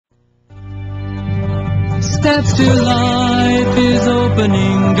Steps to Life is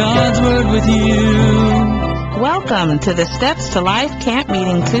opening God's Word with you. Welcome to the Steps to Life Camp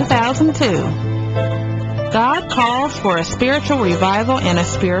Meeting 2002. God calls for a spiritual revival and a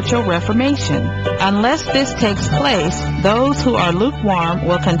spiritual reformation. Unless this takes place, those who are lukewarm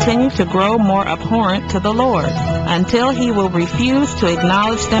will continue to grow more abhorrent to the Lord until He will refuse to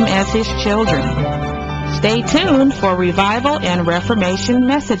acknowledge them as His children. Stay tuned for revival and reformation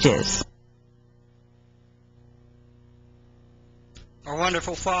messages. Our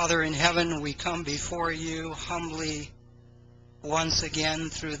wonderful Father in heaven, we come before you humbly once again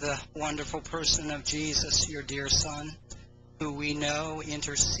through the wonderful person of Jesus, your dear Son, who we know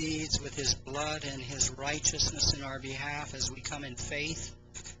intercedes with his blood and his righteousness in our behalf as we come in faith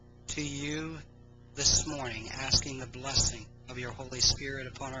to you this morning, asking the blessing of your Holy Spirit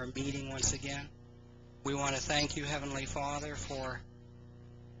upon our meeting once again. We want to thank you, Heavenly Father, for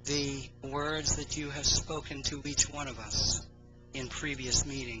the words that you have spoken to each one of us in previous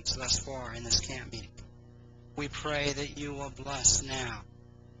meetings thus far in this camp meeting. We pray that you will bless now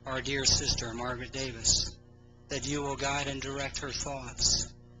our dear sister, Margaret Davis, that you will guide and direct her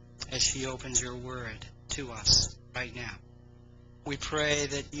thoughts as she opens your word to us right now. We pray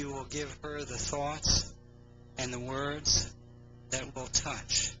that you will give her the thoughts and the words that will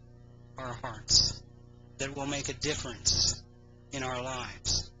touch our hearts, that will make a difference in our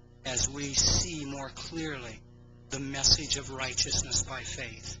lives as we see more clearly the message of righteousness by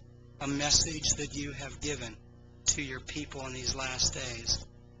faith, a message that you have given to your people in these last days,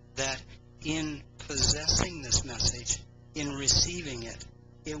 that in possessing this message, in receiving it,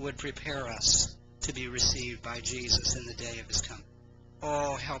 it would prepare us to be received by Jesus in the day of his coming.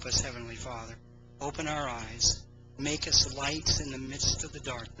 Oh, help us, Heavenly Father. Open our eyes. Make us lights in the midst of the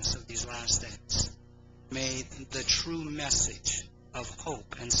darkness of these last days. May the true message of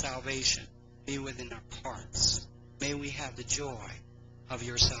hope and salvation be within our hearts. May we have the joy of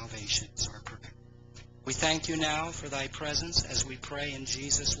your salvation, is our prayer. We thank you now for thy presence as we pray in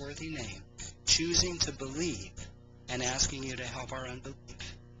Jesus' worthy name, choosing to believe and asking you to help our unbelief.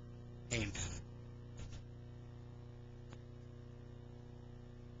 Amen.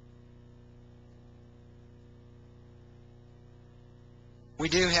 We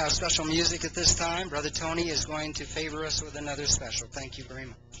do have special music at this time. Brother Tony is going to favor us with another special. Thank you very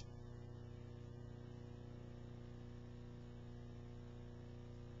much.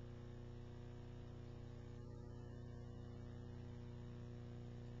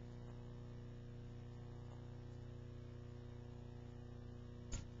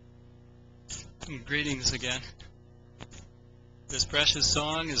 Greetings again. This precious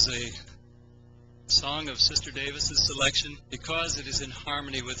song is a song of Sister Davis's selection because it is in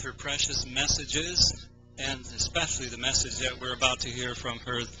harmony with her precious messages, and especially the message that we're about to hear from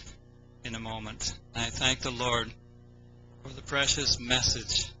her in a moment. I thank the Lord for the precious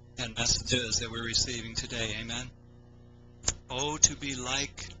message and messages that we're receiving today. Amen. Oh, to be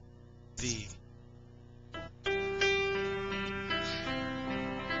like thee.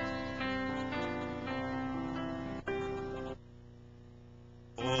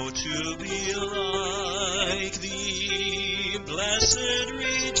 Oh, to be like thee, blessed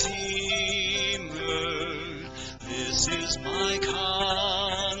Redeemer, this is my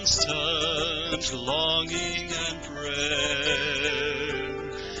constant longing and prayer.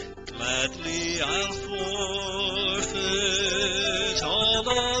 Gladly I'll forfeit all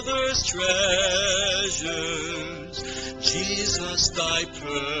others' treasures, Jesus, thy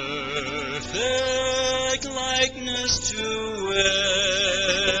perfect likeness to wear.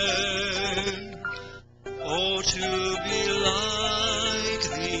 Oh, to be like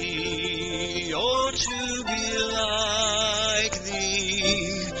thee, oh, to be like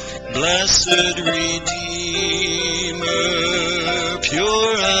thee, blessed Redeemer,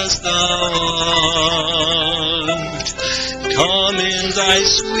 pure as thou art. Come in thy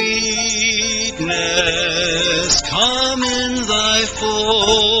sweetness, come in thy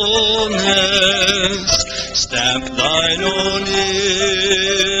fullness, stamp thine own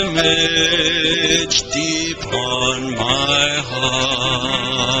image deep on my heart.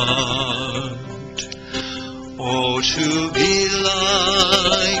 Oh, to be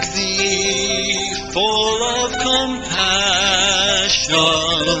like thee, full of compassion,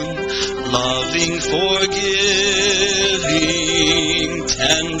 loving, forgiving,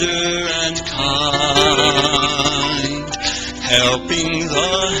 tender and kind, helping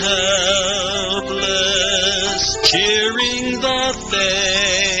the helpless, cheering the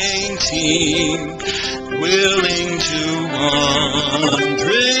fainting, willing to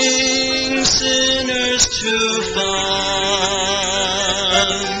bring sinners to find.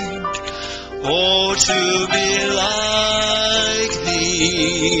 Oh, to be like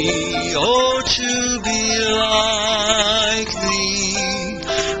thee, oh, to be like thee,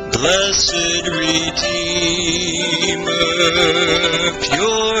 blessed Redeemer,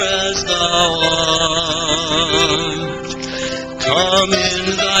 pure as thou art. Come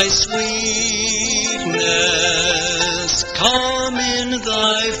in thy sweetness, come in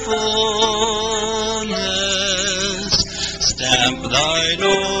thy fullness, stamp thine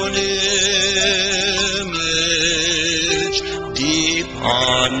own image deep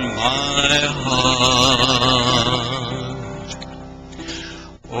on my heart.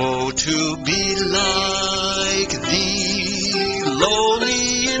 Oh, to be like thee,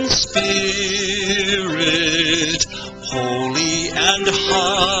 lowly in spirit, holy and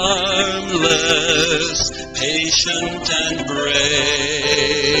harmless, patient and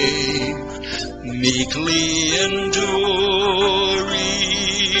brave, meekly enduring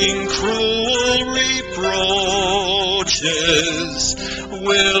cruel reproaches,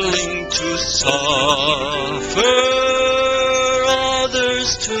 willing to suffer,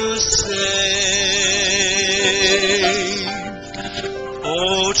 others to save.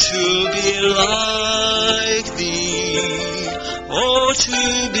 Oh, to be like thee, oh,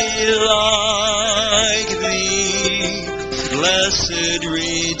 to be like thee, blessed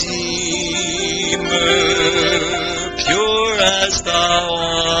Redeemer, pure as thou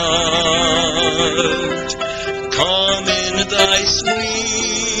art. Come in thy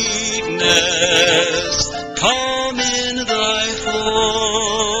sweetness, come in thy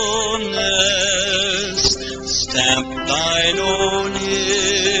fullness, stamp thine own image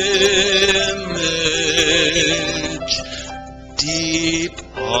deep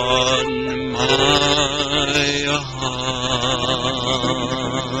on my heart.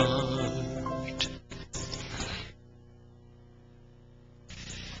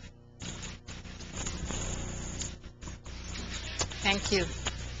 Thank you.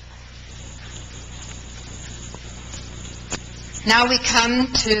 Now we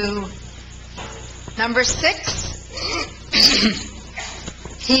come to number 6.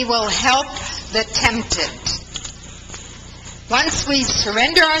 He will help the tempted. Once we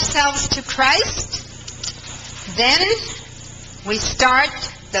surrender ourselves to Christ, then we start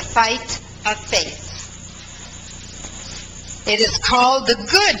the fight of faith. It is called the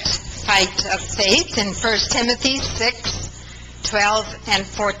good fight of faith in 1 Timothy 6:12 and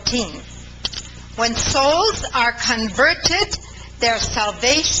 14. When souls are converted, their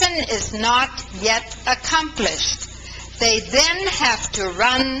salvation is not yet accomplished. They then have to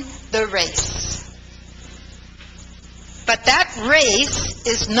run the race. But that race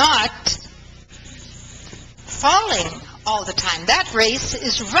is not falling all the time. That race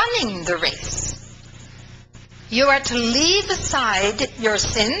is running the race. You are to leave aside your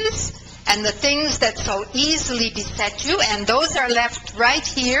sins and the things that so easily beset you, and those are left right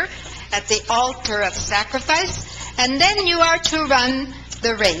here at the altar of sacrifice, and then you are to run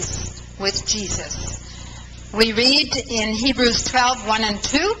the race with Jesus. We read in Hebrews 12:1 and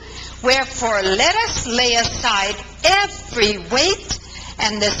 2, "Wherefore let us lay aside every weight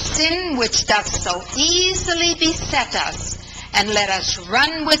and the sin which doth so easily beset us, and let us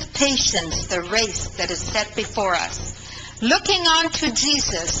run with patience the race that is set before us, looking unto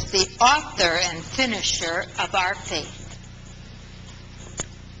Jesus, the author and finisher of our faith."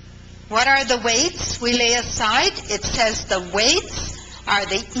 What are the weights we lay aside? It says the weights are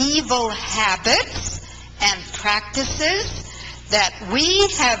the evil habits and practices that we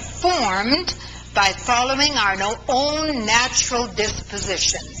have formed by following our own natural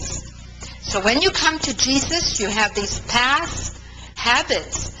dispositions. So when you come to Jesus, you have these past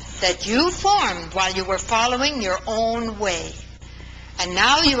habits that you formed while you were following your own way. And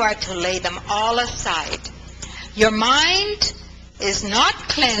now you are to lay them all aside. Your mind is not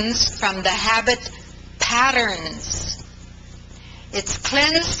cleansed from the habit patterns. It's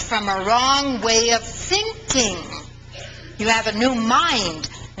cleansed from a wrong way of thinking. You have a new mind,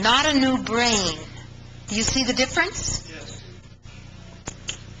 not a new brain. Do you see the difference? Yes.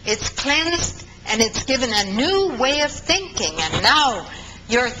 It's cleansed and it's given a new way of thinking, and now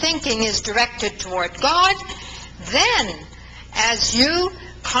your thinking is directed toward God. Then, as you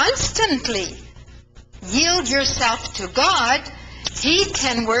constantly yield yourself to God, He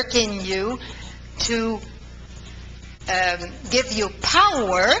can work in you to give you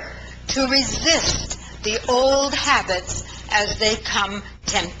power to resist the old habits as they come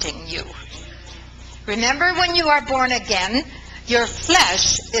tempting you. Remember, when you are born again, your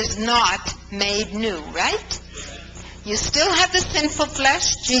flesh is not made new, right? You still have the sinful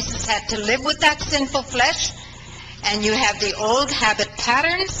flesh. Jesus had to live with that sinful flesh. and you have the old habit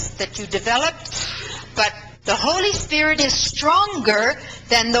patterns that you developed, but the Holy Spirit is stronger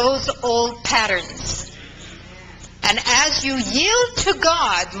than those old patterns. And as you yield to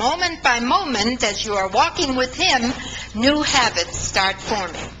God moment by moment, as you are walking with Him, new habits start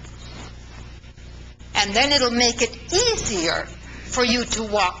forming. And then it'll make it easier for you to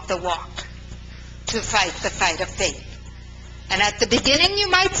walk the walk, to fight the fight of faith. And at the beginning you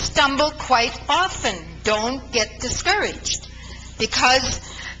might stumble quite often. Don't get discouraged, because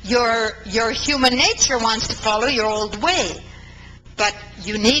your human nature wants to follow your old way. But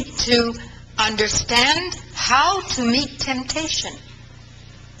you need to understand how to meet temptation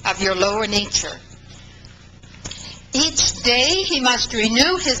of your lower nature. Each day he must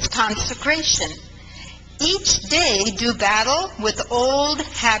renew his consecration. Each day do battle with old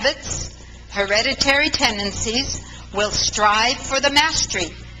habits, hereditary tendencies, will strive for the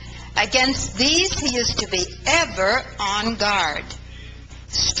mastery. Against these he is to be ever on guard,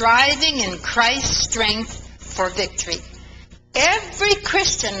 striving in Christ's strength for victory. Every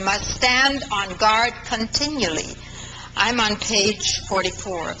Christian must stand on guard continually. I'm on page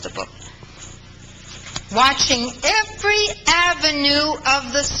 44 of the book. Watching every avenue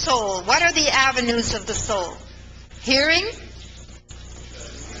of the soul. What are the avenues of the soul? Hearing,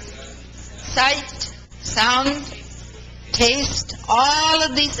 sight, sound, taste. All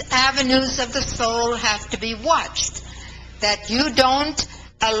of these avenues of the soul have to be watched, that you don't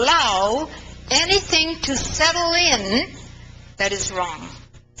allow anything to settle in that is wrong.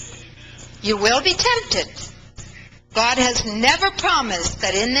 You will be tempted. God has never promised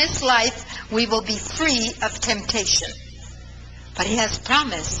that in this life we will be free of temptation. But He has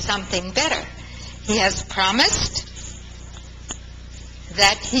promised something better. He has promised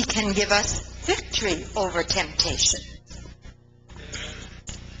that He can give us victory over temptation.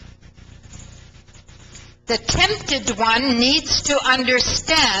 The tempted one needs to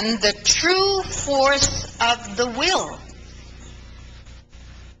understand the true force of the will.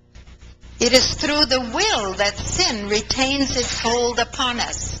 It is through the will that sin retains its hold upon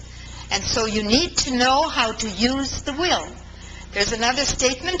us. And so you need to know how to use the will. There's another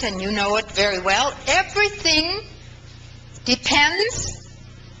statement, and you know it very well. Everything depends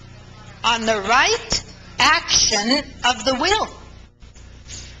on the right action of the will.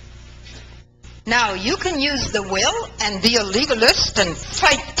 Now, you can use the will and be a legalist and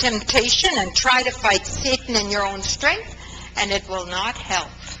fight temptation and try to fight Satan in your own strength, and it will not help.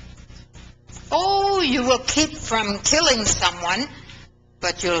 Oh, you will keep from killing someone,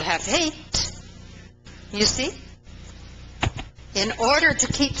 but you'll have hate. You see? In order to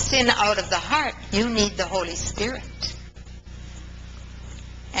keep sin out of the heart, you need the Holy Spirit.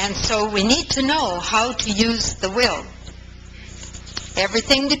 And so we need to know how to use the will.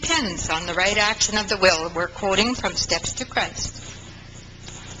 Everything depends on the right action of the will. We're quoting from Steps to Christ.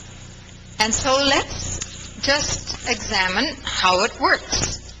 And so let's just examine how it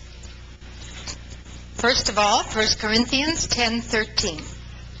works. First of all, 1 Corinthians 10:13.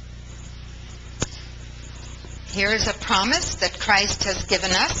 Here is a promise that Christ has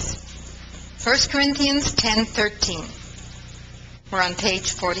given us. 1 Corinthians 10:13. We're on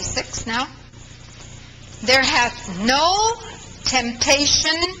page 46 now. There hath no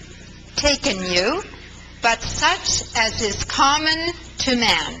temptation taken you, but such as is common to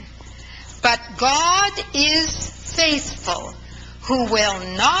man. But God is faithful, who will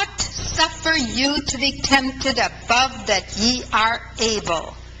not suffer you to be tempted above that ye are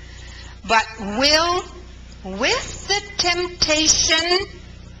able, but will with the temptation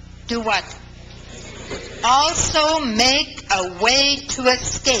do what? Also make a way to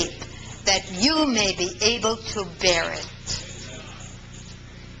escape, that you may be able to bear it.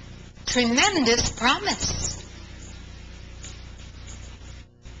 Tremendous promise.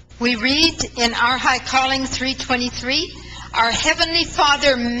 We read in our High Calling 3:23, our Heavenly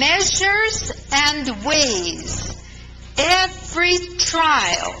Father measures and weighs every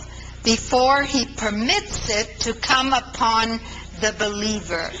trial before He permits it to come upon the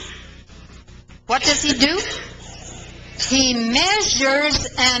believer. What does He do? He measures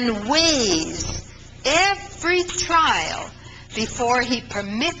and weighs every trial before He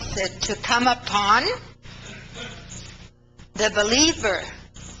permits it to come upon the believer.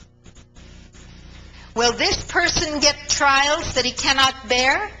 Will this person get trials that he cannot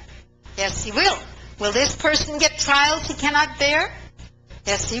bear? Yes, he will. Will this person get trials he cannot bear?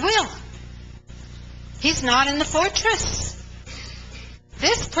 Yes, he will. He's not in the fortress.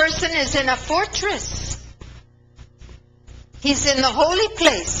 This person is in a fortress. He's in the holy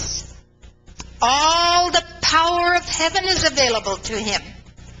place. All the power of heaven is available to him.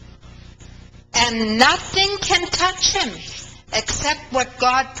 And nothing can touch him except what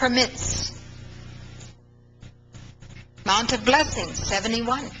God permits. Mount of Blessings,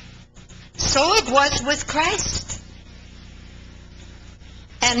 71. So it was with Christ.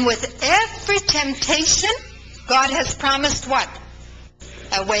 And with every temptation, God has promised what?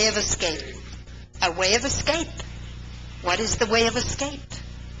 A way of escape. A way of escape. What is the way of escape?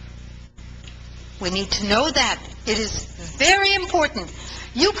 We need to know that. It is very important.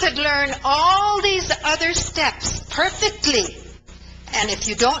 You could learn all these other steps perfectly. And if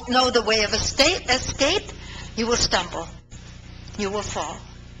you don't know the way of escape, you will stumble. You will fall.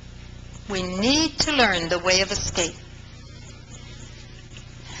 We need to learn the way of escape.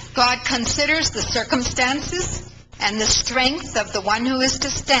 God considers the circumstances and the strength of the one who is to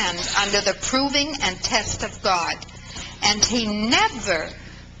stand under the proving and test of God. And he never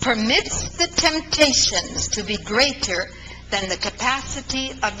permits the temptations to be greater than the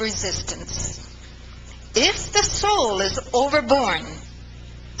capacity of resistance. If the soul is overborne,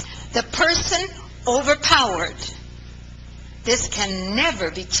 the person overpowered, this can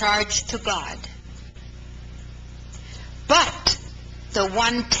never be charged to God. But the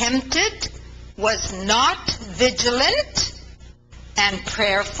one tempted was not vigilant and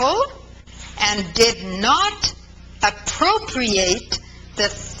prayerful and did not appropriate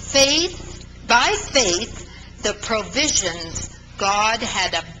by faith the provisions God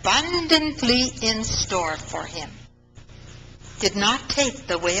had abundantly in store for him. Did not take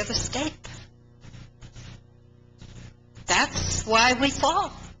the way of escape. That's why we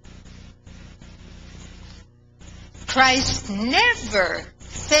fall. Christ never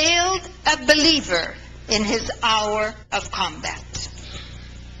failed a believer in his hour of combat.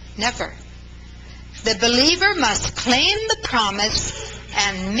 Never. The believer must claim the promise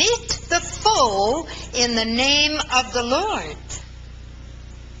and meet the foe in the name of the Lord.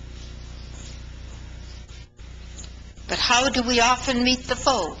 But how do we often meet the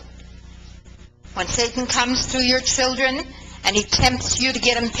foe? When Satan comes through your children and he tempts you to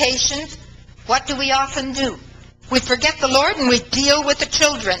get impatient, what do we often do? We forget the Lord and we deal with the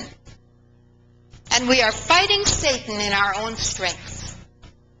children. And we are fighting Satan in our own strength.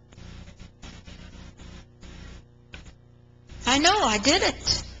 I know, I did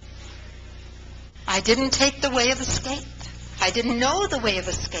it. I didn't take the way of escape. I didn't know the way of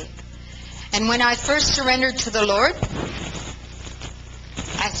escape. And when I first surrendered to the Lord,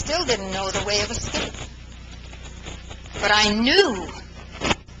 I still didn't know the way of escape. But I knew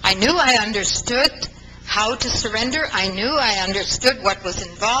I understood how to surrender. I knew I understood what was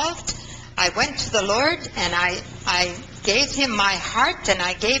involved. I went to the Lord and I gave him my heart, and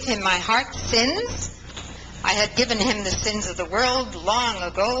I gave him my heart's sins. I had given him the sins of the world long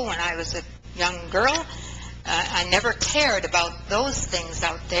ago when I was a young girl. I never cared about those things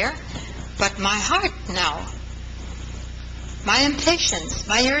out there. But my heart now, my impatience,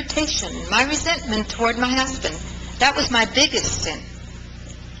 my irritation, my resentment toward my husband, that was my biggest sin.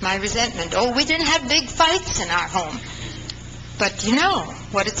 My resentment. Oh, we didn't have big fights in our home. But you know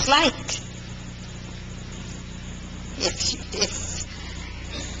what it's like.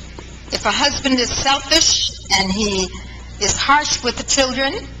 If a husband is selfish and he is harsh with the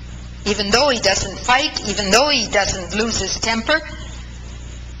children, even though he doesn't fight, even though he doesn't lose his temper,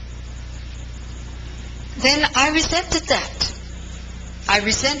 then I resented that. I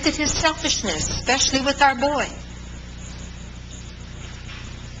resented his selfishness, especially with our boy.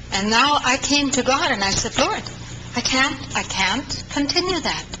 And now I came to God and I said, Lord, I can't continue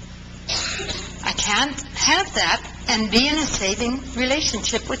that. I can't have that and be in a saving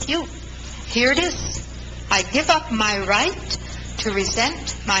relationship with you. Here it is. I give up my right to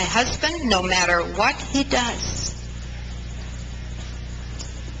resent my husband no matter what he does.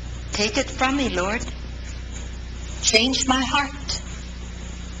 Take it from me, Lord. Change my heart.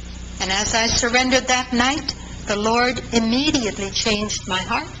 And as I surrendered that night, the Lord immediately changed my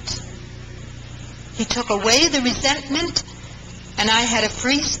heart. He took away the resentment, and I had a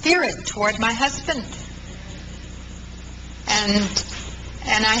free spirit toward my husband.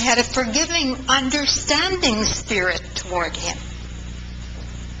 And I had a forgiving, understanding spirit toward him.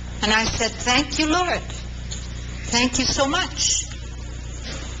 And I said, thank you, Lord. Thank you so much.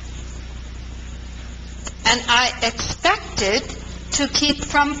 And I expected to keep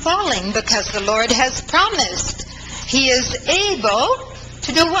from falling because the Lord has promised he is able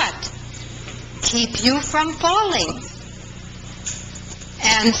to do what? Keep you from falling.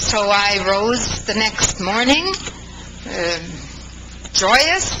 And so I rose the next morning,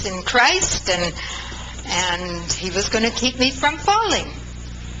 joyous in Christ, and he was going to keep me from falling.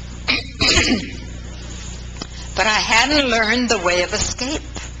 But I hadn't learned the way of escape.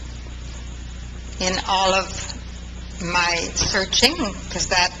 in all of my searching, because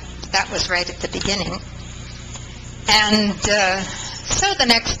that was right at the beginning. And so the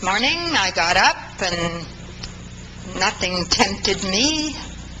next morning I got up, and nothing tempted me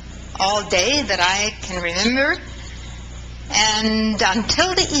all day that I can remember. And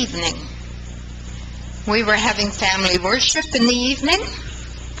until the evening, we were having family worship in the evening,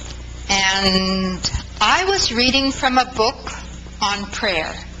 and I was reading from a book on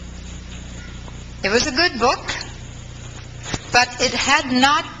prayer. It was a good book, but it had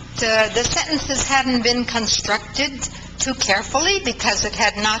not, the sentences hadn't been constructed too carefully because it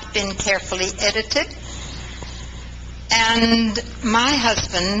had not been carefully edited. And my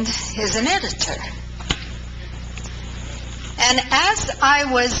husband is an editor. And as I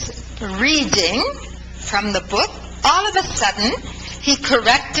was reading from the book, all of a sudden, he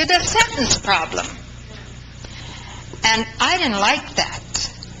corrected a sentence problem. And I didn't like that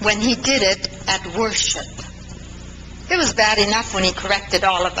when he did it at worship. It was bad enough when he corrected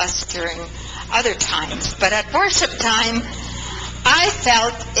all of us during other times. But at worship time, I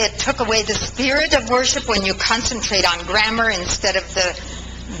felt it took away the spirit of worship when you concentrate on grammar instead of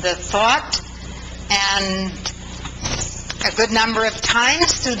the thought. And a good number of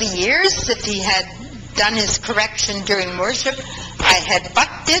times through the years, if he had done his correction during worship, I had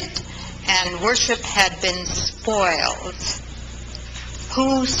bucked it, and worship had been spoiled.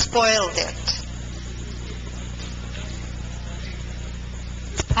 Who spoiled it?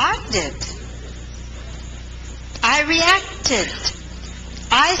 I did. I reacted.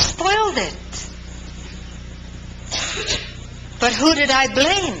 I spoiled it. But who did I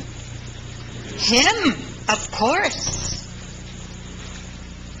blame? Him, of course.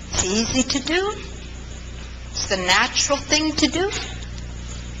 It's easy to do. It's the natural thing to do.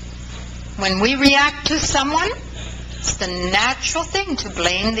 When we react to someone, it's the natural thing to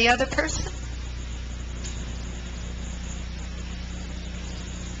blame the other person.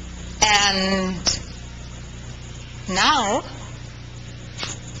 And now,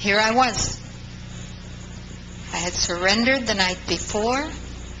 here I was. I had surrendered the night before,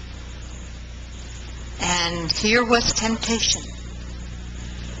 and here was temptation.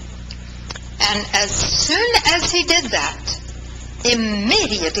 And as soon as he did that,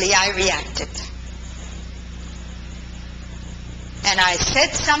 immediately I reacted. And I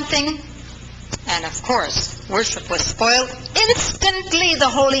said something, and of course, worship was spoiled. Instantly the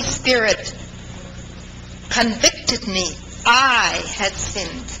Holy Spirit convicted me. I had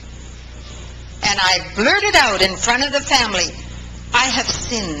sinned. And I blurted out in front of the family, I have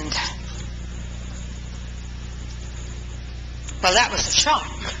sinned. Well, that was a shock.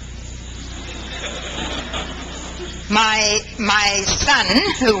 My son,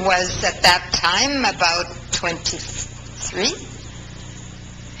 who was at that time about 23,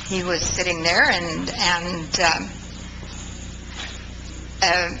 he was sitting there, and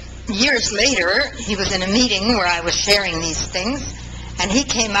years later, he was in a meeting where I was sharing these things, and he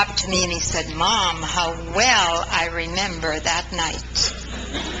came up to me and he said, "Mom, how well I remember that night."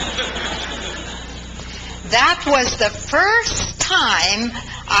 That was the first time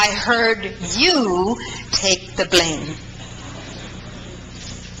I heard you take the blame.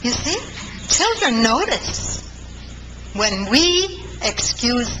 You see, children notice when we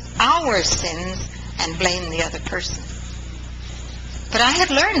excuse our sins and blame the other person. But I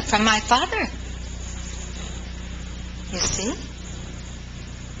had learned from my father. You see?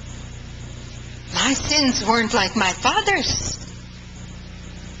 My sins weren't like my father's,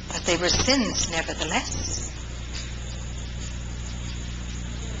 but they were sins nevertheless.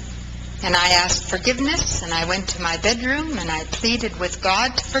 And I asked forgiveness, and I went to my bedroom, and I pleaded with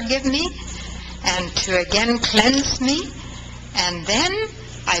God to forgive me and to again cleanse me. And then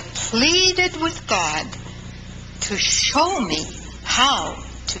I pleaded with God to show me how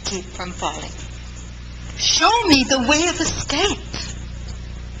to keep from falling. Show me the way of escape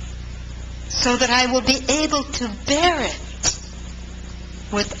so that I will be able to bear it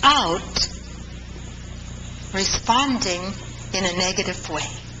without responding in a negative way.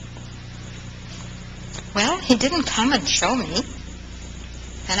 Well, he didn't come and show me,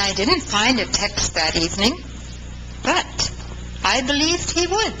 and I didn't find a text that evening, but I believed he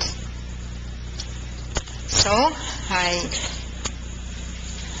would. So I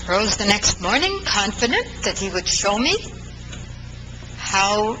rose the next morning confident that he would show me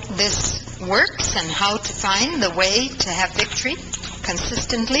how this works and how to find the way to have victory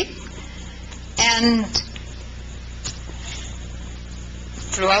consistently. And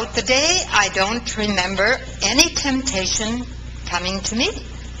throughout the day, I don't remember any temptation coming to me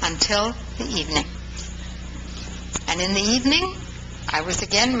until the evening. And in the evening, I was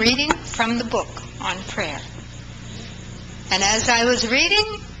again reading from the book on prayer. And as I was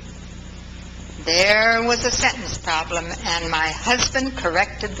reading, there was a sentence problem, and my husband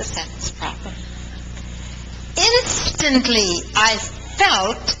corrected the sentence problem. Instantly, I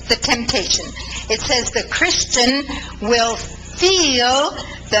felt the temptation. It says the Christian will feel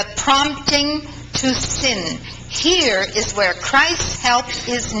the prompting to sin. Here is where Christ's help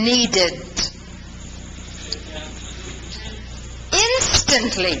is needed.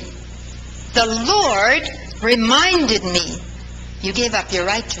 Instantly, the Lord reminded me, you gave up your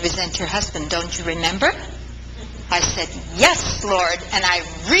right to resent your husband, don't you remember? I said, yes, Lord, and I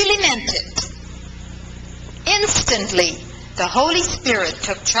really meant it. Instantly, the Holy Spirit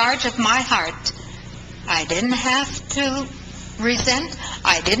took charge of my heart. I didn't have to resent.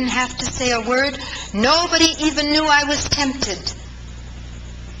 I didn't have to say a word. Nobody even knew I was tempted.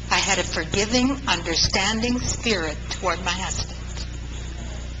 I had a forgiving, understanding spirit toward my husband.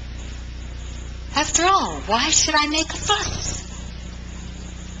 After all, why should I make a fuss?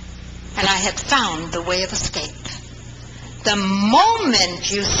 And I had found the way of escape. The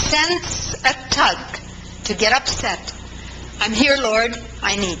moment you sense a tug to get upset, I'm here, Lord,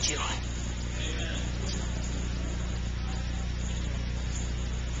 I need you.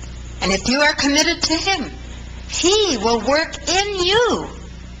 And if you are committed to Him, He will work in you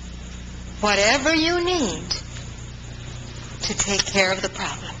whatever you need to take care of the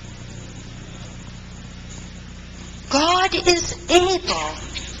problem. God is able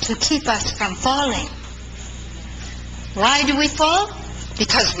to keep us from falling. Why do we fall?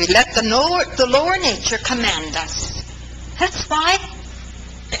 Because we let the lower nature command us. That's why.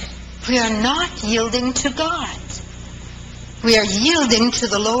 We are not yielding to God. We are yielding to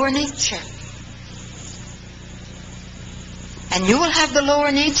the lower nature. And you will have the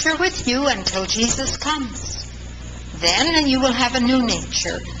lower nature with you until Jesus comes. Then you will have a new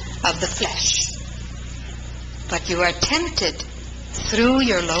nature of the flesh. But you are tempted through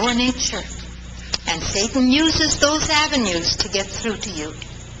your lower nature. And Satan uses those avenues to get through to you.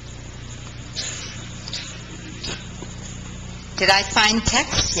 Did I find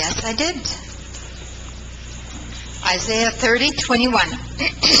text? Yes, I did. Isaiah 30:21.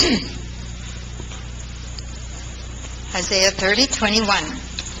 Isaiah 30:21.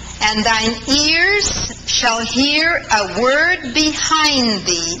 And thine ears shall hear a word behind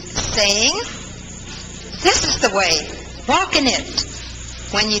thee, saying, this is the way, walk in it,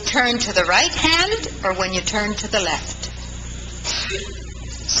 when you turn to the right hand or when you turn to the left.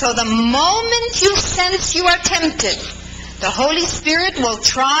 So the moment you sense you are tempted, the Holy Spirit will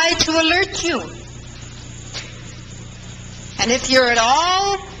try to alert you. And if you're at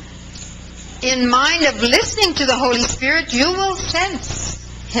all in mind of listening to the Holy Spirit, you will sense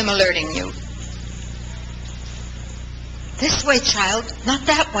Him alerting you. This way, child, not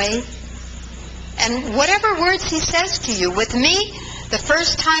that way. And whatever words He says to you, with me, the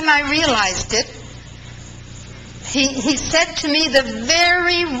first time I realized it, He said to me the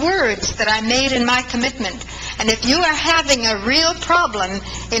very words that I made in my commitment. And if you are having a real problem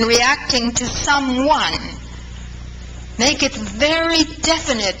in reacting to someone, make it very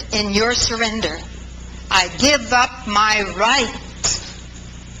definite in your surrender. I give up my right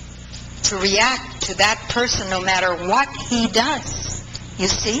to react to that person no matter what he does. You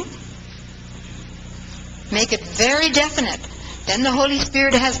see? Make it very definite. Then the Holy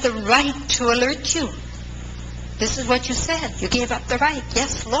Spirit has the right to alert you. This is what you said. You gave up the right.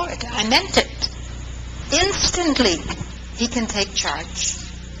 Yes, Lord, I meant it. Instantly, He can take charge.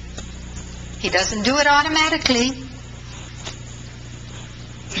 He doesn't do it automatically.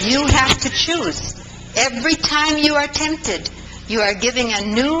 You have to choose. Every time you are tempted, you are giving a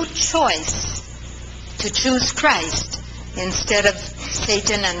new choice to choose Christ instead of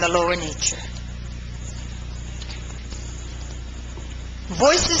Satan and the lower nature.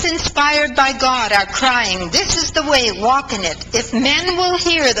 Voices inspired by God are crying, this is the way, walk in it. If men will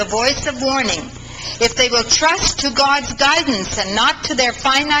hear the voice of warning, if they will trust to God's guidance and not to their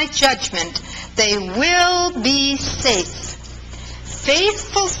finite judgment, they will be safe.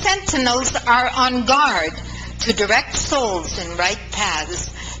 Faithful sentinels are on guard to direct souls in right paths.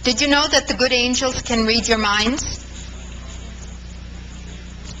 Did you know that the good angels can read your minds?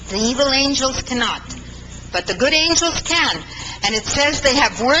 The evil angels cannot, but the good angels can. And it says they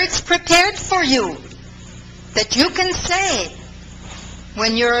have words prepared for you that you can say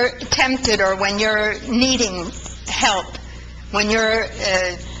when you're tempted or when you're needing help, when you're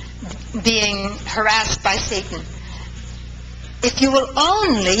being harassed by Satan. If you will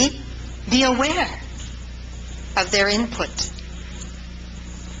only be aware of their input.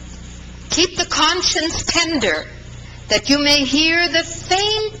 Keep the conscience tender that you may hear the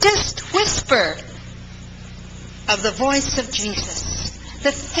faintest whisper of the voice of Jesus.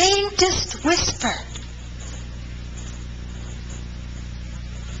 The faintest whisper.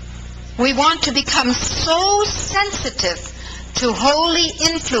 We want to become so sensitive to holy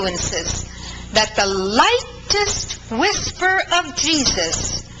influences that the lightest whisper of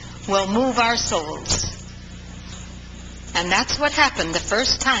Jesus will move our souls. And that's what happened the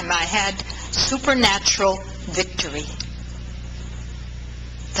first time I had supernatural victory.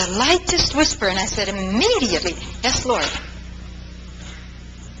 The lightest whisper, and I said immediately, yes, Lord.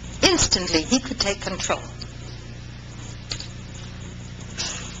 Instantly, he could take control.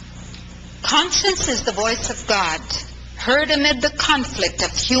 Conscience is the voice of God, heard amid the conflict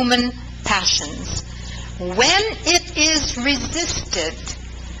of human passions. When it is resisted,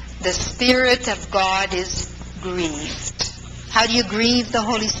 the Spirit of God is grieved. How do you grieve the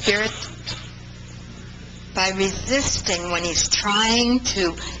Holy Spirit? By resisting when he's trying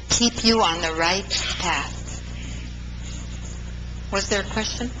to keep you on the right path. Was there a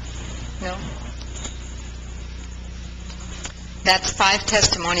question? No? That's 5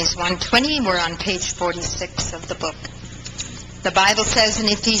 Testimonies, 120. We're on page 46 of the book. The Bible says in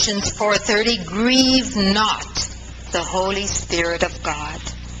Ephesians 4:30, grieve not the Holy Spirit of God.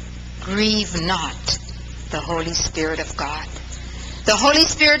 Grieve not the Holy Spirit of God. The Holy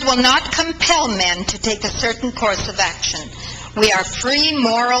Spirit will not compel men to take a certain course of action. We are free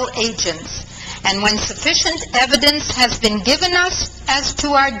moral agents, and when sufficient evidence has been given us as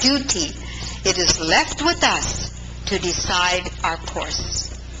to our duty, it is left with us to decide our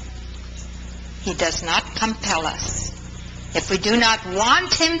course. He does not compel us. If we do not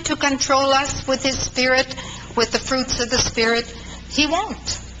want him to control us with his Spirit, with the fruits of the Spirit, he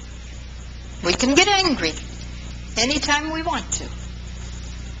won't. We can get angry anytime we want to.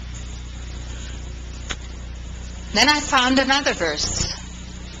 Then I found another verse,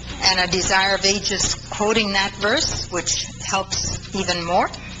 and a Desire of Ages quoting that verse, which helps even more.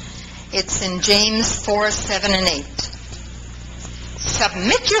 It's in James 4:7 and 8.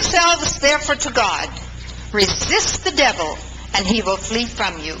 Submit yourselves therefore to God. Resist the devil, and he will flee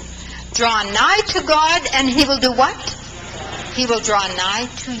from you. Draw nigh to God, and he will do what? He will draw nigh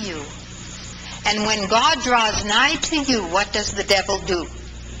to you. And when God draws nigh to you, what does the devil do?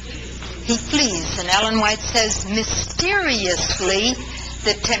 He flees. And Ellen White says, mysteriously,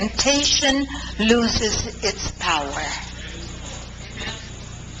 the temptation loses its power.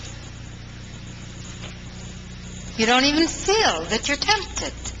 You don't even feel that you're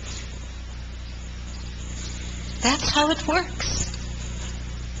tempted. That's how it works.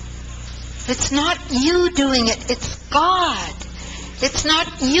 It's not you doing it, it's God. It's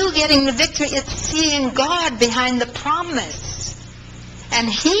not you getting the victory, it's seeing God behind the promise. And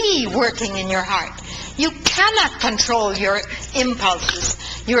he working in your heart. You cannot control your impulses,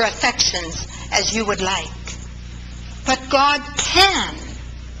 your affections as you would like. But God can,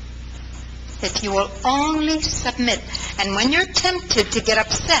 if you will only submit. And when you're tempted to get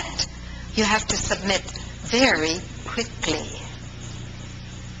upset, you have to submit very quickly.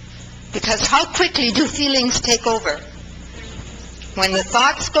 Because how quickly do feelings take over? When the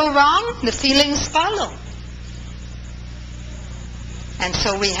thoughts go wrong, the feelings follow. And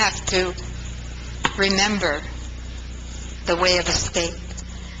so we have to remember the way of escape.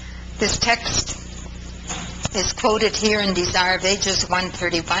 This text is quoted here in Desire of Ages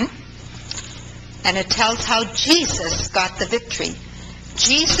 131. And it tells how Jesus got the victory.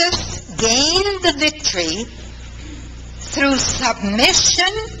 Jesus gained the victory through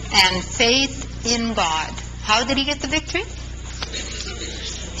submission and faith in God. How did he get the victory?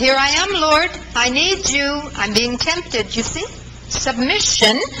 Here I am, Lord. I need you. I'm being tempted, you see?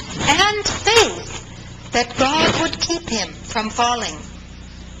 Submission and faith that God would keep him from falling.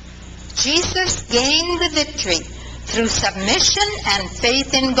 Jesus gained the victory through submission and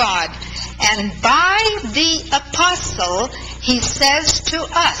faith in God. And by the apostle, he says to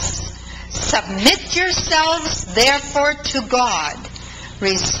us, submit yourselves therefore to God.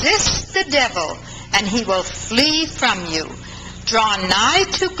 Resist the devil, and he will flee from you. Draw nigh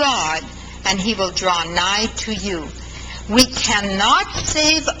to God, and he will draw nigh to you. We cannot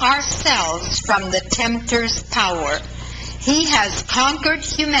save ourselves from the tempter's power. He has conquered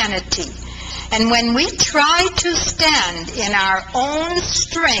humanity. And when we try to stand in our own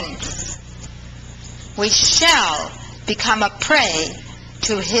strength, we shall become a prey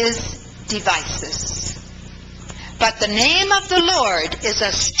to his devices. But the name of the Lord is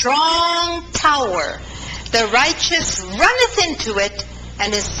a strong tower. The righteous runneth into it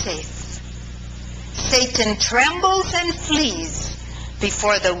and is safe. Satan trembles and flees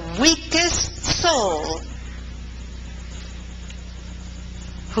before the weakest soul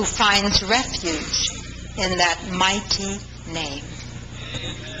who finds refuge in that mighty name.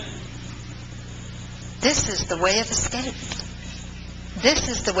 This is the way of escape. This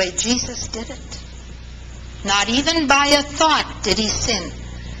is the way Jesus did it. Not even by a thought did he sin.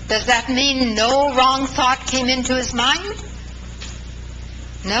 Does that mean no wrong thought came into his mind?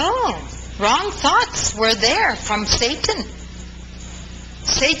 No. Wrong thoughts were there from Satan.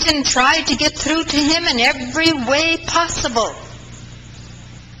 Satan tried to get through to him in every way possible.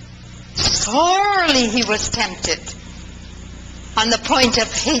 Sorely he was tempted on the point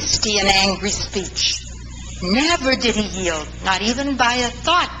of hasty and angry speech. Never did he yield. Not even by a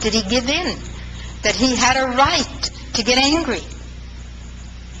thought did he give in that he had a right to get angry.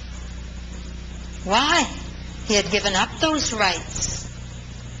 Why? He had given up those rights.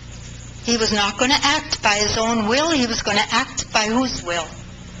 He was not going to act by his own will. He was going to act by whose will?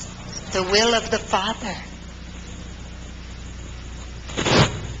 The will of the Father.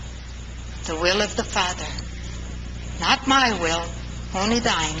 The will of the Father. Not my will, only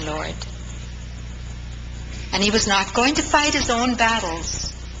thine, Lord. And he was not going to fight his own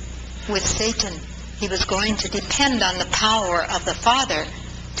battles with Satan. He was going to depend on the power of the Father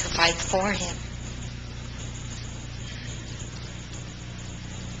to fight for him.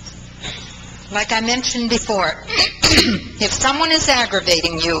 Like I mentioned before, if someone is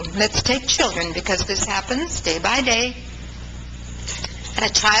aggravating you, let's take children, because this happens day by day, and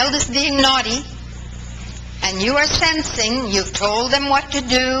a child is being naughty, and you are sensing, you've told them what to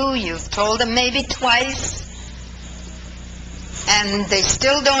do, you've told them maybe twice, and they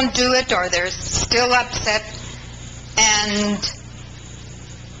still don't do it, or they're still upset, and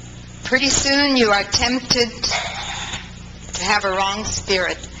pretty soon you are tempted to have a wrong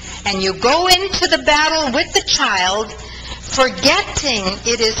spirit. And you go into the battle with the child, forgetting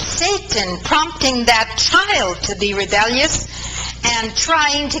it is Satan prompting that child to be rebellious and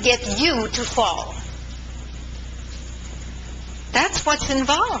trying to get you to fall. That's what's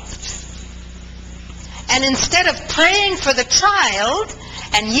involved. And instead of praying for the child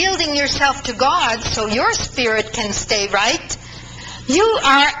and yielding yourself to God so your spirit can stay right, you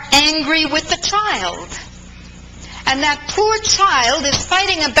are angry with the child. And that poor child is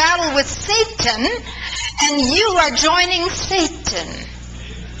fighting a battle with Satan, and you are joining Satan.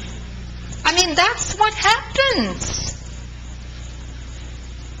 I mean, that's what happens.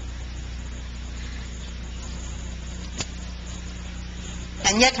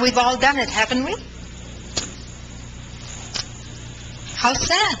 And yet we've all done it, haven't we? How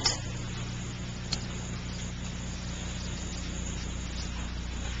sad.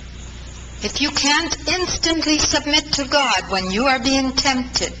 If you can't instantly submit to God when you are being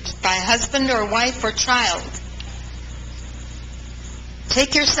tempted by husband or wife or child,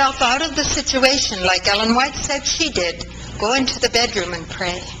 take yourself out of the situation like Ellen White said she did. Go into the bedroom and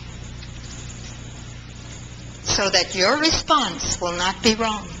pray, so that your response will not be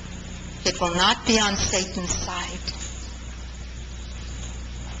wrong. It will not be on Satan's side.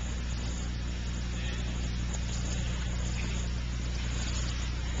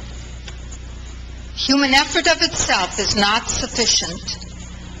 Human effort of itself is not sufficient.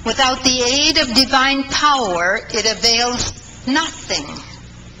 Without the aid of divine power, it avails nothing.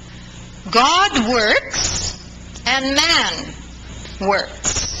 God works and man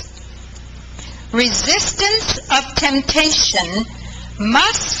works. Resistance of temptation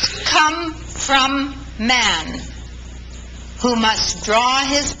must come from man, who must draw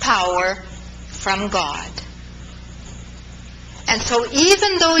his power from God. And so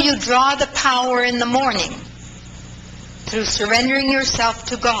even though you draw the power in the morning through surrendering yourself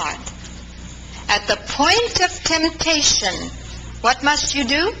to God, at the point of temptation, what must you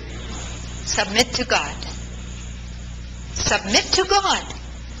do? Submit to God. Submit to God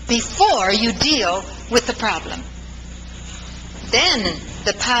before you deal with the problem. Then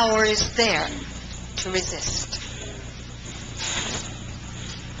the power is there to resist.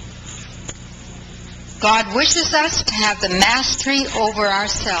 God wishes us to have the mastery over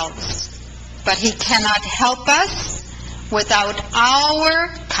ourselves, but he cannot help us without our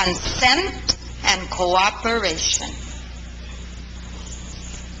consent and cooperation.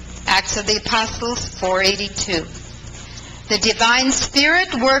 Acts of the Apostles 4:82. The divine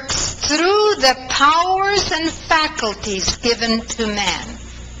Spirit works through the powers and faculties given to man.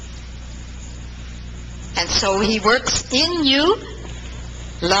 And so he works in you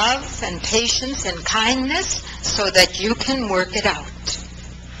love and patience and kindness so that you can work it out.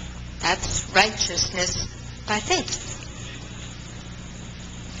 That's righteousness by faith.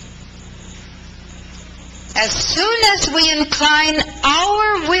 As soon as we incline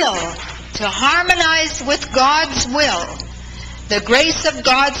our will to harmonize with God's will, The grace of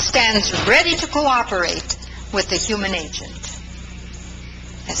God stands ready to cooperate with the human agent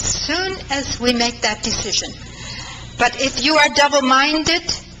as soon as we make that decision. But if you are double-minded,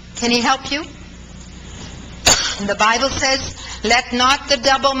 can he help you? The Bible says, let not the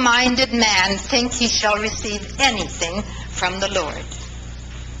double-minded man think he shall receive anything from the Lord.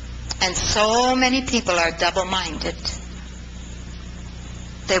 And so many people are double-minded.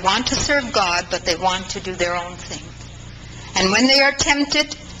 They want to serve God, but they want to do their own thing. And when they are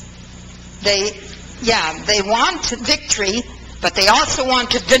tempted, they want victory, but they also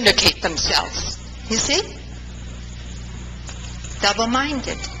want to vindicate themselves. You see?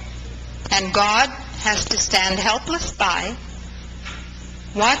 Double-minded. And God has to stand helpless by,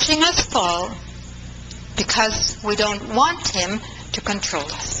 watching us fall, because we don't want him to control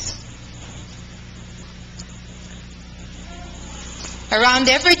us. Around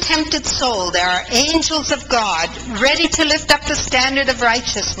every tempted soul, there are angels of God ready to lift up the standard of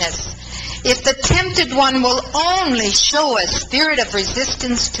righteousness. If the tempted one will only show a spirit of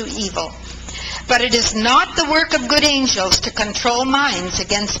resistance to evil. But it is not the work of good angels to control minds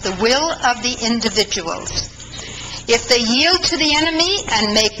against the will of the individuals. If they yield to the enemy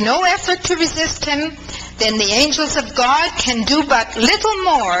and make no effort to resist him, then the angels of God can do but little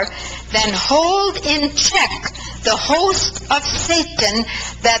more than hold in check the host of Satan,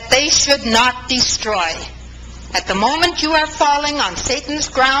 that they should not destroy. At the moment you are falling on Satan's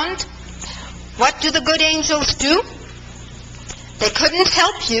ground, what do the good angels do? They couldn't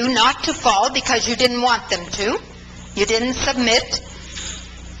help you not to fall because you didn't want them to. You didn't submit.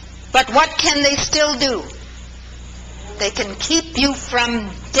 But what can they still do? They can keep you from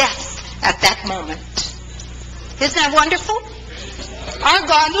death at that moment. Isn't that wonderful? Our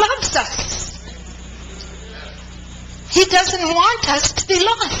God loves us. He doesn't want us to be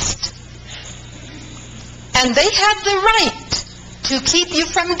lost. And they have the right to keep you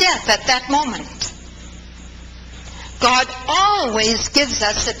from death at that moment. God always gives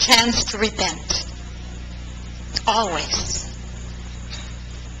us a chance to repent. Always.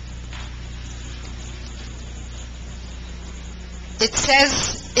 It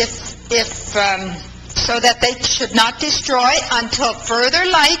says, so that they should not destroy until further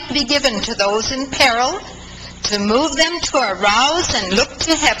light be given to those in peril, to move them to arouse and look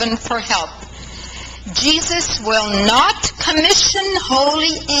to heaven for help. Jesus will not commission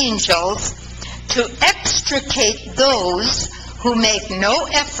holy angels to extricate those who make no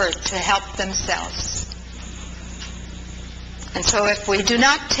effort to help themselves. And so if we do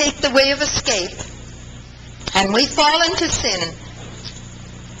not take the way of escape and we fall into sin,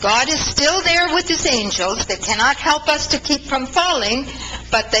 God is still there with his angels. They cannot help us to keep from falling,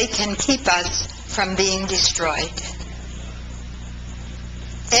 but they can keep us from being destroyed.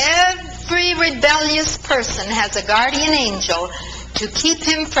 Every rebellious person has a guardian angel to keep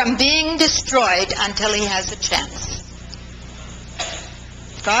him from being destroyed until he has a chance.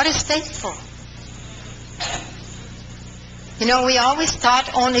 God is faithful. You know, we always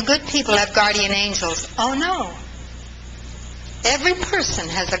thought only good people have guardian angels. Oh no. Every person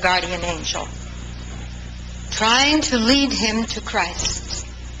has a guardian angel trying to lead him to Christ.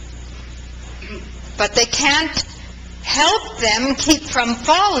 But they can't help them keep from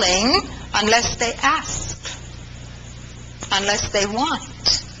falling unless they ask, unless they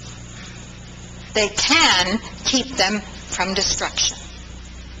want. They can keep them from destruction.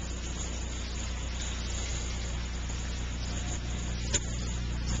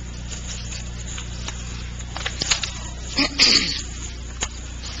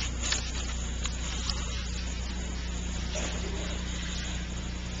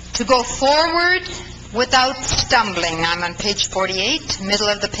 To go forward without stumbling. I'm on page 48, middle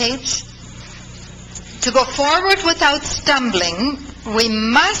of the page. To go forward without stumbling, we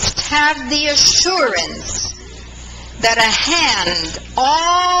must have the assurance that a hand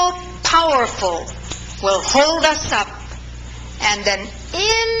all-powerful will hold us up, and an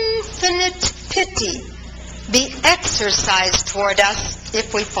infinite pity be exercised toward us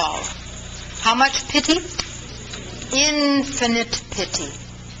if we fall. How much pity? Infinite pity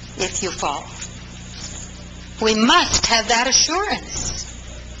if you fall. We must have that assurance.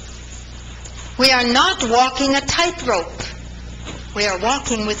 We are not walking a tightrope. We are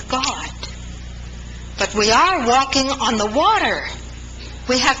walking with God. But we are walking on the water.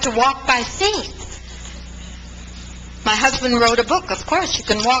 We have to walk by faith. My husband wrote a book. Of course, you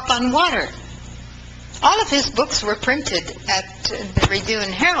can walk on water. All of his books were printed at the Review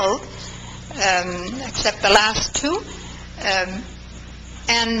and Herald, except the last two.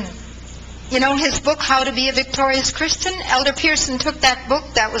 And, you know, his book, How to Be a Victorious Christian, Elder Pearson took that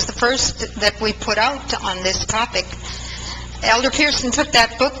book. That was the first that we put out on this topic. Elder Pearson took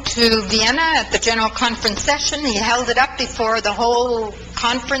that book to Vienna at the General Conference session. He held it up before the whole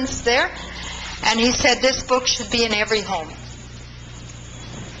conference there, and he said this book should be in every home.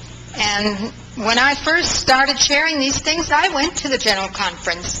 And when I first started sharing these things, I went to the General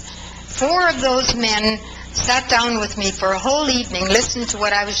Conference. 4 of those men sat down with me for a whole evening, listened to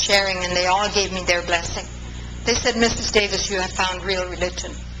what I was sharing, and they all gave me their blessing. They said, Mrs. Davis, you have found real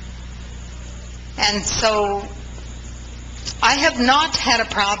religion. And so I have not had a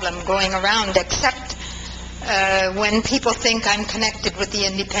problem going around, except when people think I'm connected with the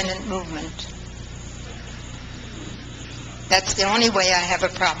independent movement. That's the only way I have a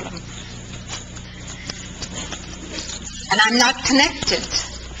problem. And I'm not connected.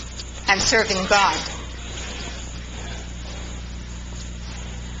 I'm serving God.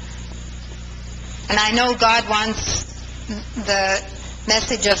 And I know God wants the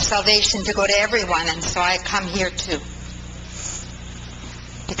message of salvation to go to everyone, and so I come here too.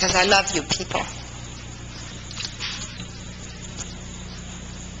 Because I love you people.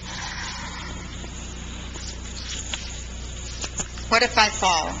 What if I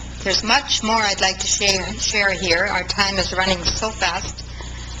fall? There's much more I'd like to share here. Our time is running so fast.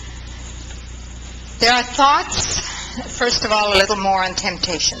 There are thoughts. First of all, a little more on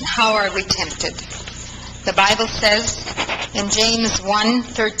temptation. How are we tempted? The Bible says in James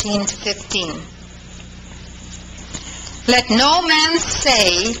 1:13-15, let no man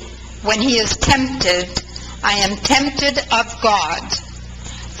say when he is tempted, I am tempted of God.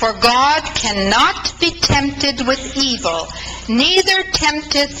 For God cannot be tempted with evil, neither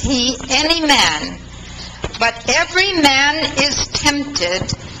tempteth he any man. But every man is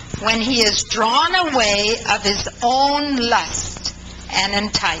tempted when he is drawn away of his own lust and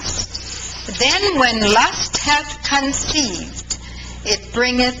enticed. Then when lust hath conceived, it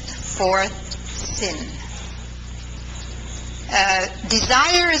bringeth forth sin.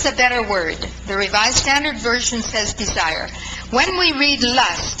 Desire is a better word. The Revised Standard Version says desire. When we read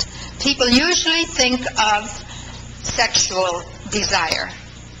lust, people usually think of sexual desire.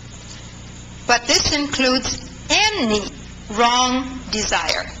 But this includes any wrong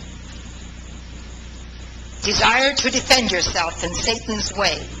desire. Desire to defend yourself in Satan's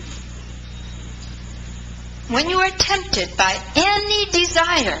way. When you are tempted by any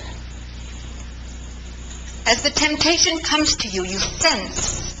desire, as the temptation comes to you, you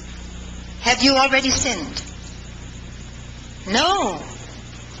sense, have you already sinned? No.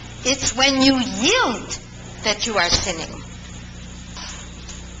 It's when you yield that you are sinning.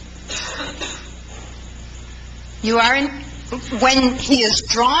 You are when he is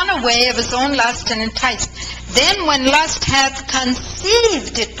drawn away of his own lust and enticed. Then when lust hath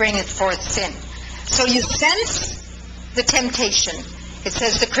conceived, it bringeth forth sin. So you sense the temptation. It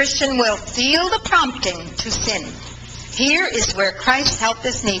says the Christian will feel the prompting to sin. Here is where Christ's help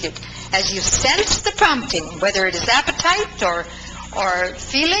is needed. As you sense the prompting, whether it is appetite or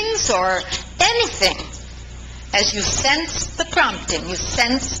feelings or anything, as you sense the prompting, you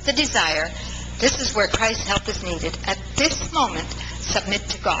sense the desire, this is where Christ's help is needed. At this moment, submit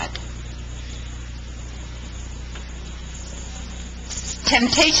to God.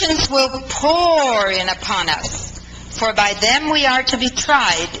 Temptations will pour in upon us, for by them we are to be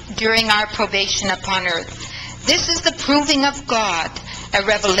tried during our probation upon earth. This is the proving of God, a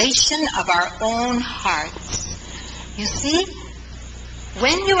revelation of our own hearts. You see,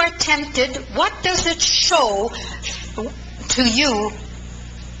 when you are tempted, what does it show to you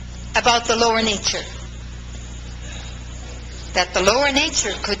about the lower nature? That the lower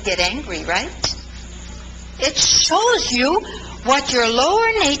nature could get angry, right? It shows you what your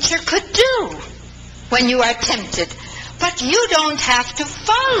lower nature could do when you are tempted. But you don't have to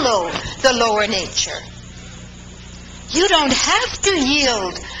follow the lower nature. You don't have to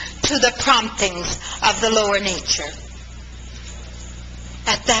yield to the promptings of the lower nature.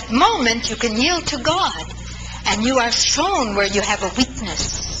 At that moment, you can yield to God, and you are shown where you have a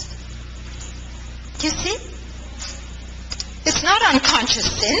weakness. Do you see? It's not unconscious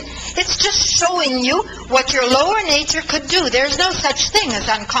sin. It's just showing you what your lower nature could do. There's no such thing as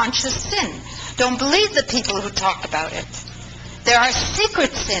unconscious sin. Don't believe the people who talk about it. There are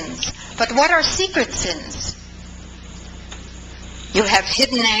secret sins. But what are secret sins? You have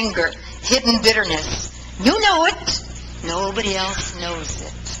hidden anger, hidden bitterness. You know it. Nobody else knows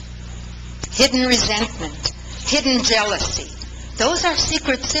it. Hidden resentment, hidden jealousy. Those are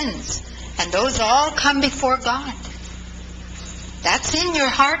secret sins. And those all come before God. That's in your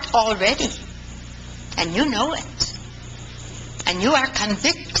heart already. And you know it. And you are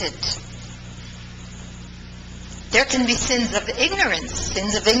convicted. There can be sins of ignorance.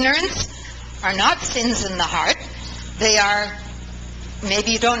 Sins of ignorance are not sins in the heart. They are,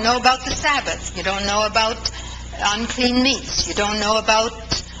 maybe you don't know about the Sabbath. You don't know about unclean meats. You don't know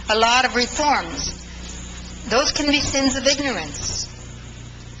about a lot of reforms. Those can be sins of ignorance.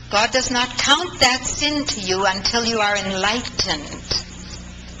 God does not count that sin to you until you are enlightened.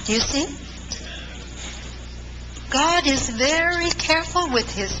 Do you see? God is very careful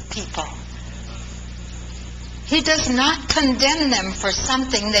with his people. He does not condemn them for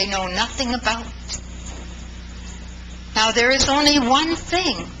something they know nothing about. Now, there is only one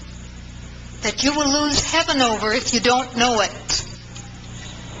thing that you will lose heaven over if you don't know it.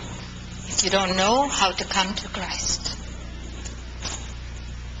 If you don't know how to come to Christ.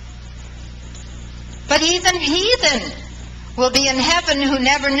 But even heathen will be in heaven who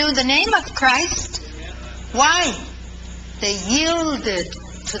never knew the name of Christ. Why? They yielded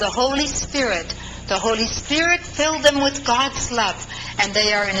to the Holy Spirit. The Holy Spirit filled them with God's love, and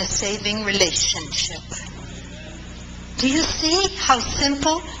they are in a saving relationship. Do you see how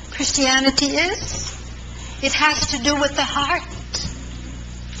simple Christianity is? It has to do with the heart.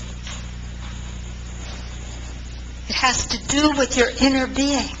 It has to do with your inner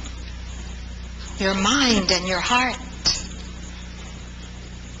being, your mind and your heart.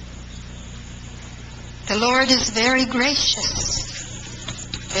 The Lord is very gracious,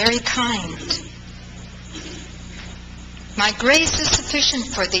 very kind. My grace is sufficient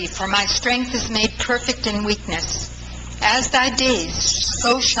for thee, for my strength is made perfect in weakness. As thy days,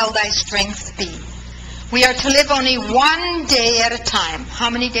 so shall thy strength be. We are to live only one day at a time. How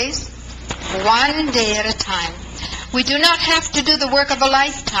many days? One day at a time. We do not have to do the work of a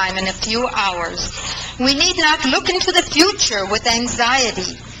lifetime in a few hours. We need not look into the future with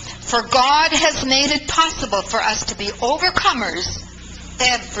anxiety, for God has made it possible for us to be overcomers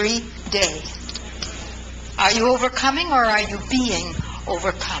every day. Are you overcoming, or are you being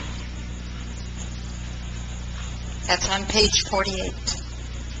overcome? That's on page 48.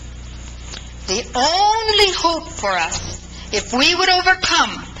 The only hope for us, if we would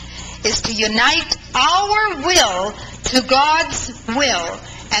overcome, is to unite our will to God's will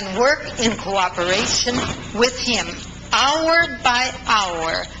and work in cooperation with him, hour by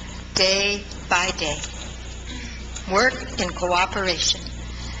hour, day by day. Work in cooperation.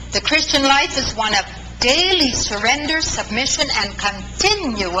 The Christian life is one of daily surrender, submission, and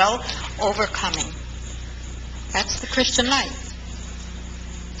continual overcoming. That's the Christian life.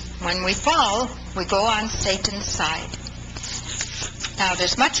 When we fall, we go on Satan's side. Now,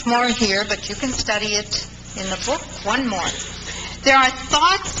 there's much more here, but you can study it in the book. One more. There are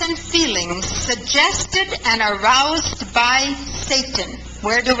thoughts and feelings suggested and aroused by Satan.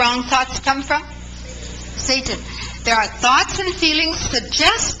 Where do wrong thoughts come from? Satan. There are thoughts and feelings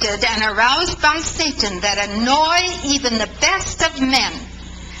suggested and aroused by Satan that annoy even the best of men.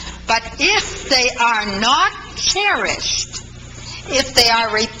 But if they are not cherished, if they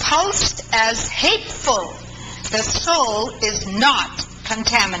are repulsed as hateful, the soul is not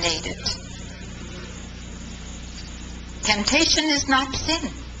contaminated. Temptation is not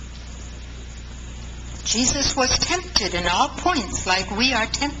sin. Jesus was tempted in all points like we are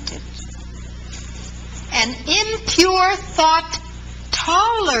tempted. An impure thought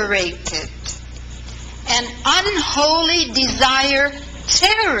tolerated, an unholy desire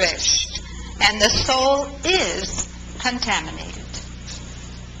cherished, and the soul is contaminated.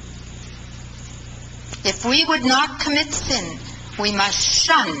 If we would not commit sin, we must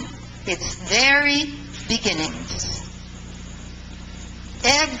shun its very beginnings.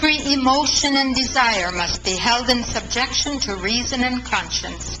 Every emotion and desire must be held in subjection to reason and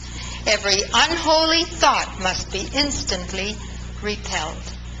conscience. Every unholy thought must be instantly repelled.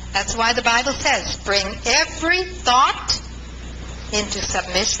 That's why the Bible says, bring every thought into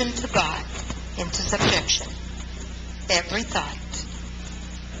submission to God, into subjection. Every thought.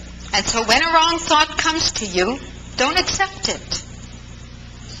 And so when a wrong thought comes to you, don't accept it.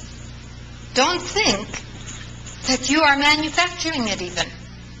 Don't think that you are manufacturing it even.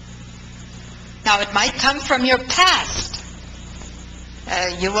 Now, it might come from your past.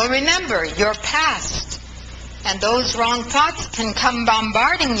 You will remember your past. And those wrong thoughts can come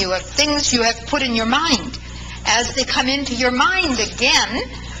bombarding you of things you have put in your mind. As they come into your mind again,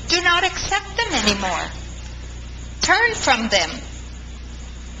 do not accept them anymore. Turn from them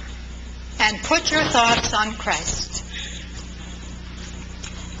and put your thoughts on Christ.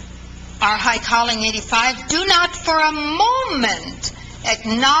 Our High Calling 85, do not for a moment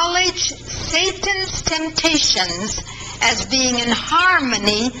acknowledge Satan's temptations as being in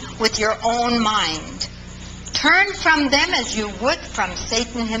harmony with your own mind. Turn from them as you would from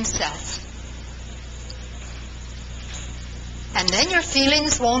Satan himself. And then your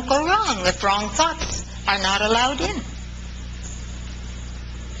feelings won't go wrong if wrong thoughts are not allowed in.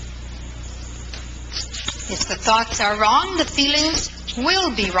 If the thoughts are wrong, the feelings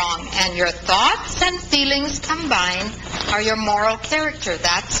will be wrong. And your thoughts and feelings combined are your moral character.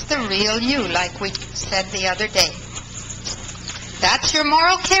 That's the real you, like we said the other day. That's your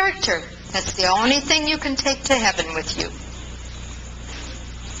moral character. That's the only thing you can take to heaven with you.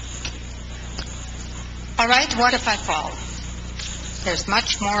 All right, what if I fall? There's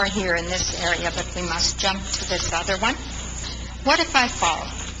much more here in this area, but we must jump to this other one. What if I fall?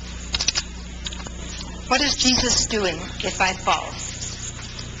 What is Jesus doing if I fall?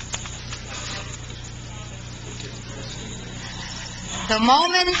 The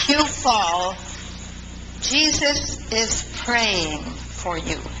moment you fall, Jesus is praying for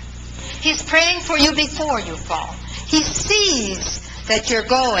you. He's praying for you before you fall. He sees that you're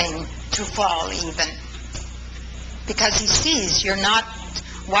going to fall even, because he sees you're not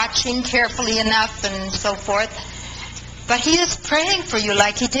watching carefully enough and so forth. But he is praying for you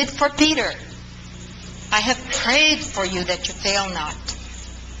like he did for Peter. I have prayed for you that you fail not,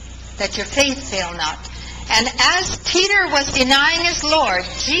 that your faith fail not. And as Peter was denying his Lord,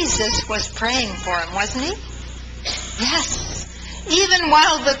 Jesus was praying for him, wasn't he? Yes. Even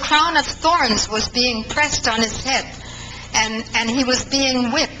while the crown of thorns was being pressed on his head and he was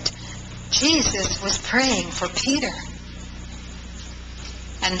being whipped, Jesus was praying for Peter.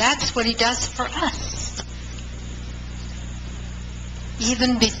 And that's what he does for us,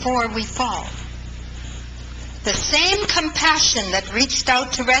 even before we fall. The same compassion that reached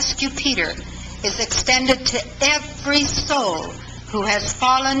out to rescue Peter is extended to every soul who has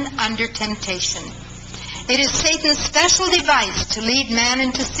fallen under temptation. It is Satan's special device to lead man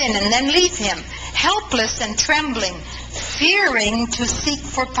into sin and then leave him helpless and trembling, fearing to seek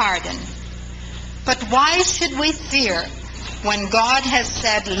for pardon. But why should we fear when God has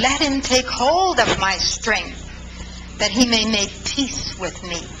said, "Let him take hold of my strength, that he may make peace with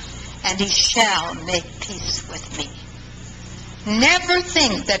me, and he shall make peace with me"? Never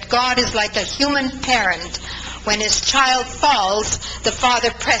think that God is like a human parent. When his child falls, the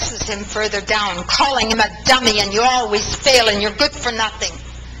father presses him further down, calling him a dummy, and you always fail and you're good for nothing.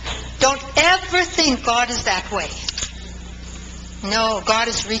 Don't ever think God is that way. No, God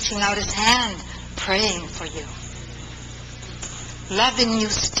is reaching out his hand, praying for you, loving you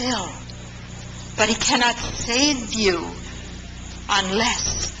still. But he cannot save you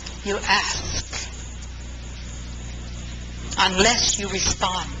unless you ask, unless you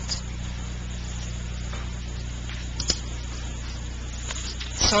respond.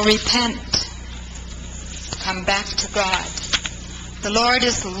 So repent. Come back to God. The Lord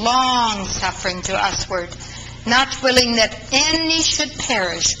is long-suffering to usward, not willing that any should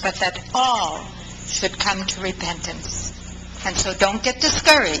perish, but that all should come to repentance. And so don't get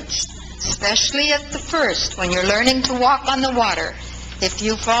discouraged, especially at the first when you're learning to walk on the water. If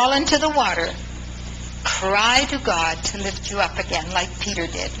you fall into the water, cry to God to lift you up again like Peter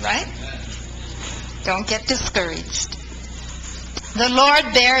did, right? Don't get discouraged. The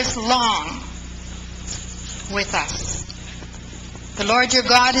Lord bears long with us. The Lord your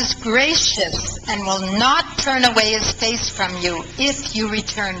God is gracious and will not turn away his face from you if you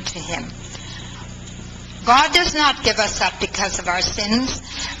return to him. God does not give us up because of our sins.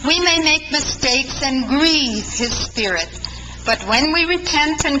 We may make mistakes and grieve his Spirit, but when we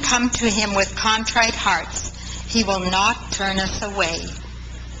repent and come to him with contrite hearts, he will not turn us away.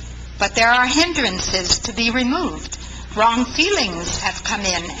 But there are hindrances to be removed. Wrong feelings have come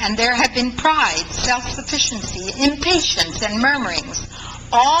in, and there have been pride, self-sufficiency, impatience, and murmurings.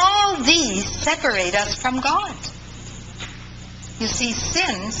 All these separate us from God. You see,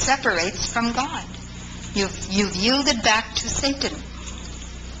 sin separates from God. You've yielded back to Satan.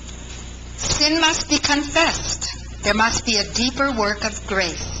 Sin must be confessed. There must be a deeper work of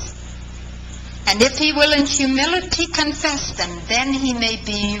grace. And if he will in humility confess them, then he may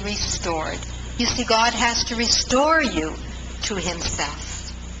be restored. You see, God has to restore you to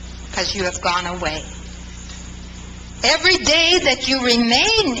himself because you have gone away. Every day that you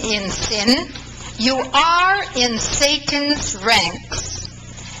remain in sin, you are in Satan's ranks.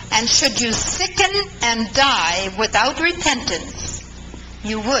 And should you sicken and die without repentance,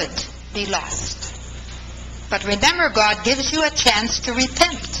 you would be lost. But remember, God gives you a chance to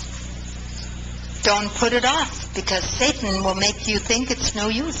repent. Don't put it off, because Satan will make you think it's no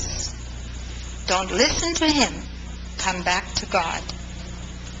use. Don't listen to him. Come back to God.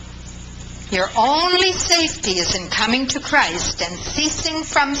 Your only safety is in coming to Christ and ceasing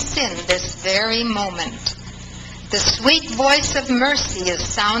from sin this very moment. The sweet voice of mercy is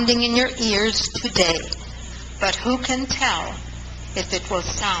sounding in your ears today, but who can tell if it will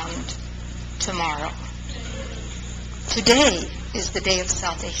sound tomorrow? Today is the day of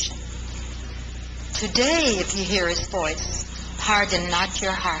salvation. Today, if you hear his voice, harden not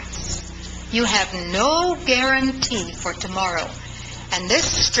your hearts. You have no guarantee for tomorrow. And this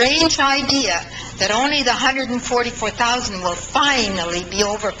strange idea that only the 144,000 will finally be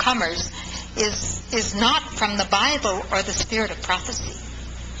overcomers is not from the Bible or the spirit of prophecy.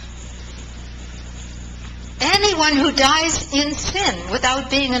 Anyone who dies in sin without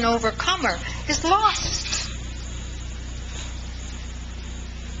being an overcomer is lost.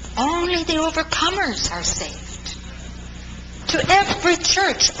 Only the overcomers are saved. To every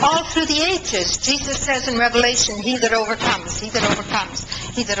church, all through the ages, Jesus says in Revelation, he that overcomes, he that overcomes,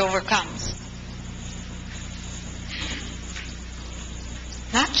 he that overcomes.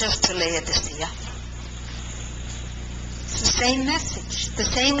 Not just to Laodicea. It's the same message, the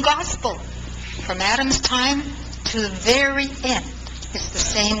same gospel. From Adam's time to the very end, it's the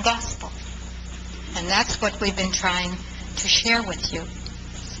same gospel. And that's what we've been trying to share with you.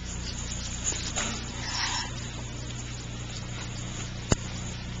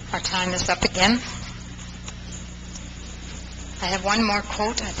 Our time is up again. I have one more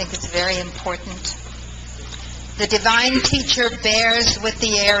quote. I think it's very important. The divine teacher bears with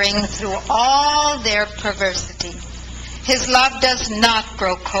the erring through all their perversity. His love does not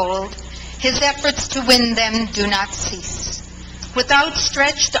grow cold. His efforts to win them do not cease. With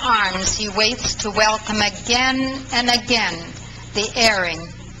outstretched arms, he waits to welcome again and again the erring,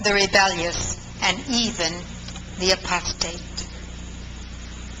 the rebellious, and even the apostate.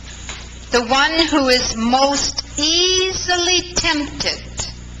 The one who is most easily tempted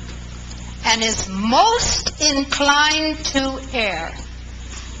and is most inclined to err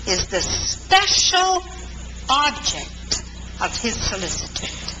is the special object of his solicitude.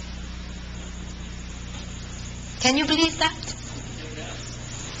 Can you believe that?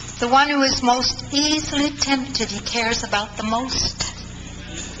 The one who is most easily tempted, he cares about the most.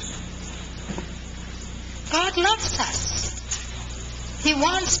 God loves us. He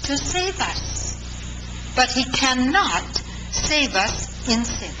wants to save us, but he cannot save us in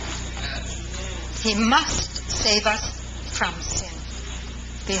sin. He must save us from sin.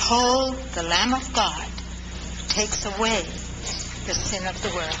 Behold, the Lamb of God who takes away the sin of the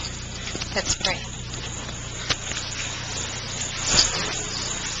world. Let's pray.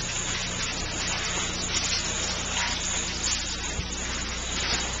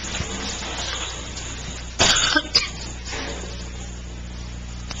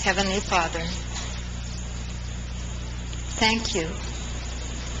 Heavenly Father, thank you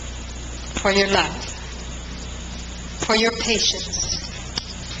for your love, for your patience.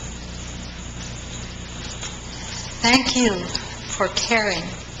 Thank you for caring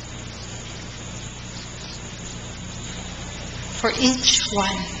for each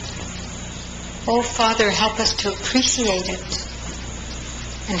one. Oh, Father, help us to appreciate it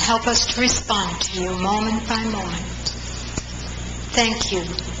and help us to respond to you moment by moment. Thank you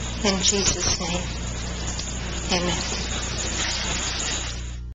in Jesus' name. Amen.